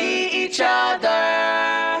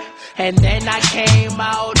 And then I came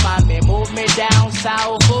out, mommy moved me down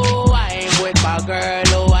south. Ooh, I ain't with my girl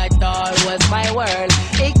who I thought was my world.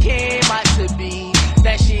 It came out to be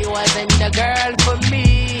that she wasn't the girl for me.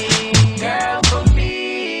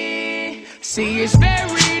 See, it's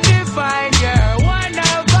very divine, you're one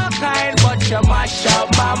of a kind, but you mash up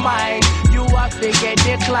my mind. You have to get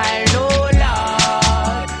declined, oh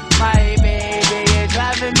Lord. My baby is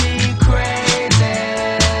driving me crazy.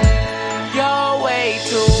 You're way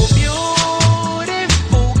too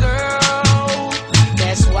beautiful, girl.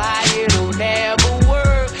 That's why it'll never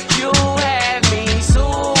work. You have me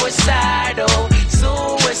suicidal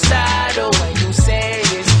when you say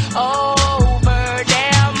it's over.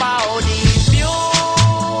 Damn, all these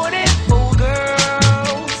beautiful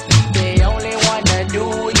girls, they only wanna do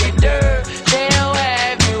you dirt. They'll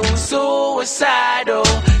have you suicidal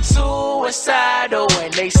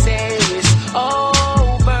when they say it's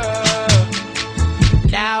over.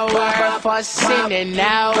 Now we're fussing and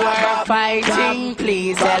now we're fighting.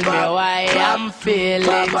 Please tell me why I'm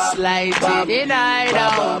feeling slighted, and I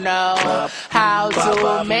don't know how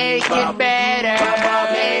to make it better.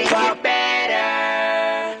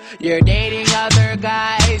 You're dating other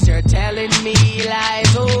guys, you're telling me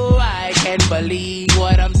lies. Oh, I can't believe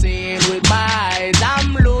what I'm seeing with my eyes.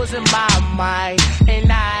 I'm losing my mind,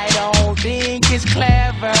 and I don't think it's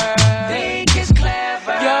clever.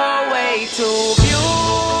 You're way too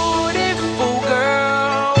beautiful,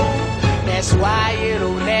 girl. That's why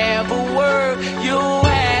it'll never work. You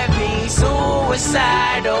have me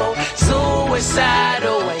suicidal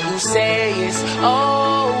when you say it's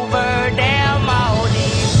over. Damn, all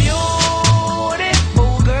these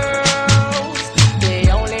beautiful girls, they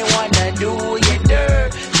only wanna do you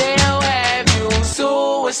dirt. They'll have you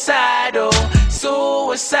suicidal.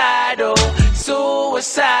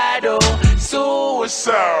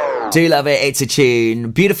 Do love it, it's a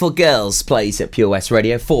tune. Beautiful Girls plays at Pure West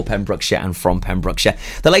Radio for Pembrokeshire and from Pembrokeshire.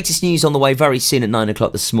 The latest news on the way very soon at 9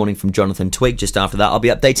 o'clock this morning from Jonathan Twig. Just after that, I'll be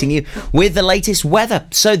updating you with the latest weather.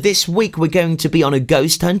 So this week, we're going to be on a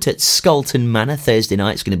ghost hunt at Sculton Manor Thursday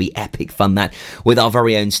night. It's going to be epic fun, that, with our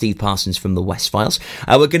very own Steve Parsons from the West Files.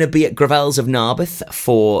 We're going to be at Gravels of Narberth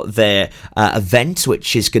for their event,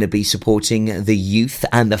 which is going to be supporting the youth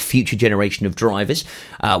and the future generation of drivers.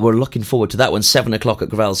 We're looking forward to that one, 7 o'clock at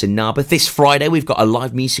Gravels in Narberth. This Friday, we've got a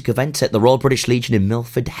live music event at the Royal British Legion in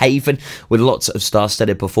Milford Haven with lots of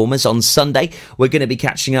star-studded performers. On Sunday, we're going to be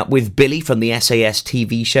catching up with Billy from the SAS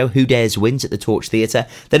TV show Who Dares Wins at the Torch Theatre.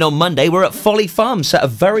 Then on Monday, we're at Folly Farm, so a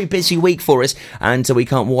very busy week for us, and we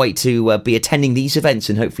can't wait to be attending these events,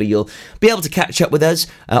 and hopefully you'll be able to catch up with us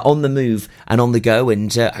on the move and on the go,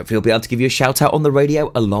 and hopefully we'll be able to give you a shout out on the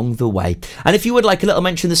radio along the way. And if you would like a little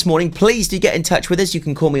mention this morning, please do get in touch with us. You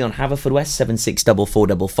can call me on Haverfordwest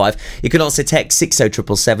 764455. You can also text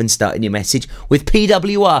 60777 starting your message with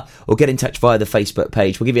PWR, or get in touch via the Facebook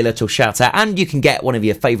page. We'll give you a little shout out, and you can get one of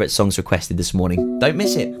your favourite songs requested this morning. Don't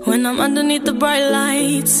miss it. When I'm underneath the bright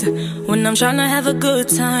lights, when I'm trying to have a good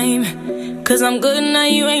time, 'cause I'm good now,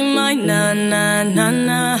 you ain't mine. Nah, nah, nah,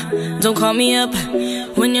 nah. Don't call me up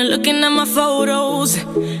when you're looking at my photos,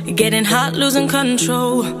 getting hot, losing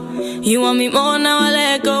control. You want me more, now I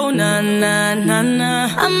let go. Nah, nah, nah, nah.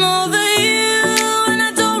 I'm over you, and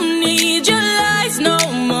I don't need your lies no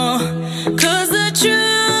more. 'Cause the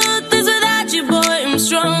truth is, without you, boy, I'm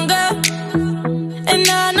stronger. And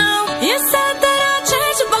I know you said that I'd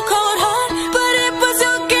change up a cold heart, but it was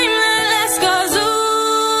your game that last. 'Cause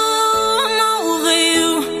ooh, I'm over you.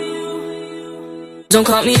 Don't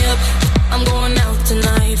call me up, I'm going out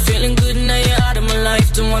tonight. Feeling good now you're out of my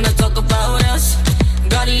life. Don't wanna talk about us,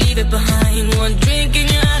 gotta leave it behind. One drink and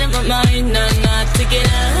you're out of my mind. Nah, nah, take it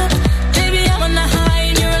up. Baby, I'm on the high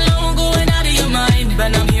and you're alone, going out of your mind.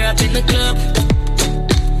 But I'm here up in the club,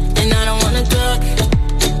 and I don't wanna talk,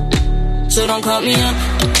 so don't call me up.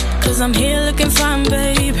 'Cause I'm here looking fine,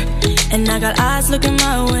 babe, and I got eyes looking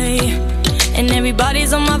my way, and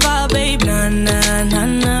everybody's on my vibe, babe. Nah, nah, nah,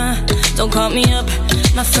 nah. Don't call me up.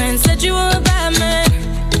 My friend said you were a bad man,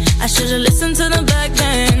 I should've listened to them back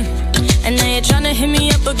then, and now you're trying to hit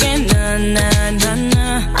me up again. Nah, nah, nah,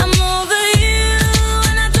 nah. I'm over you,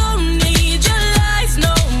 and I don't need your lies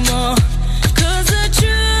no more. 'Cause the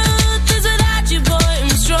truth is, without you, boy, I'm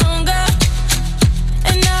stronger.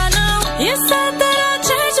 And I know you said that I'd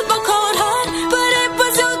change up a cold heart, but it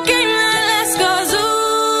was your game that last. 'Cause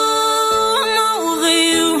ooh, I'm over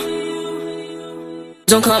you.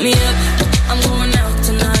 Don't call me up, I'm going out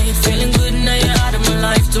tonight.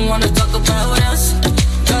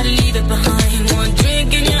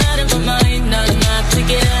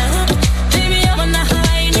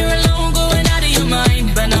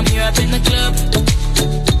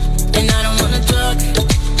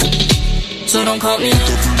 So don't call me up.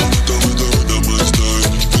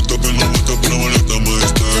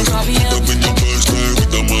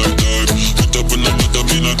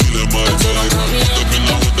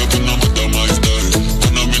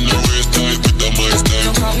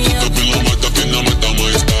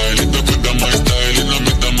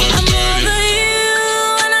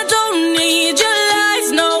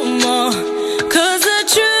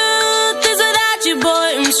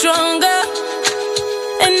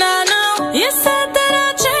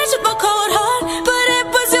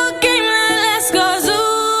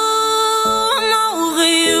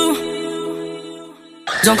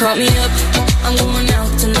 Don't call me up, I'm going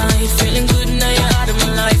out tonight. Feeling good now you're out of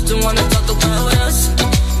my life. Don't wanna talk about us,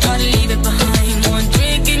 gotta leave it behind. One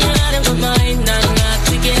drink and you're out of my mind. Not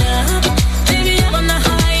to get up, baby I'm on the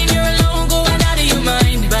high and you're alone, going out of your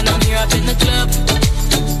mind. But I'm here up in the club,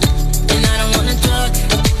 and I don't wanna talk.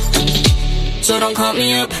 So don't call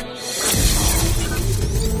me up.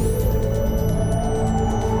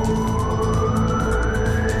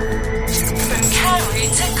 From Cowrie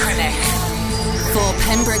to Crinock. For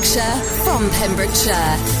Pembrokeshire, from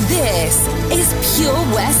Pembrokeshire, this is Pure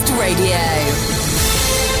West Radio.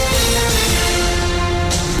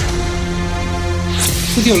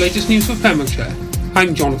 With your latest news for Pembrokeshire,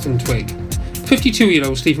 I'm Jonathan Twig.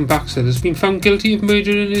 52-year-old Stephen Baxter has been found guilty of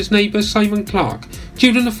murdering his neighbour Simon Clark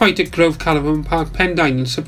during a fight at Grove Caravan Park, Pendine in September.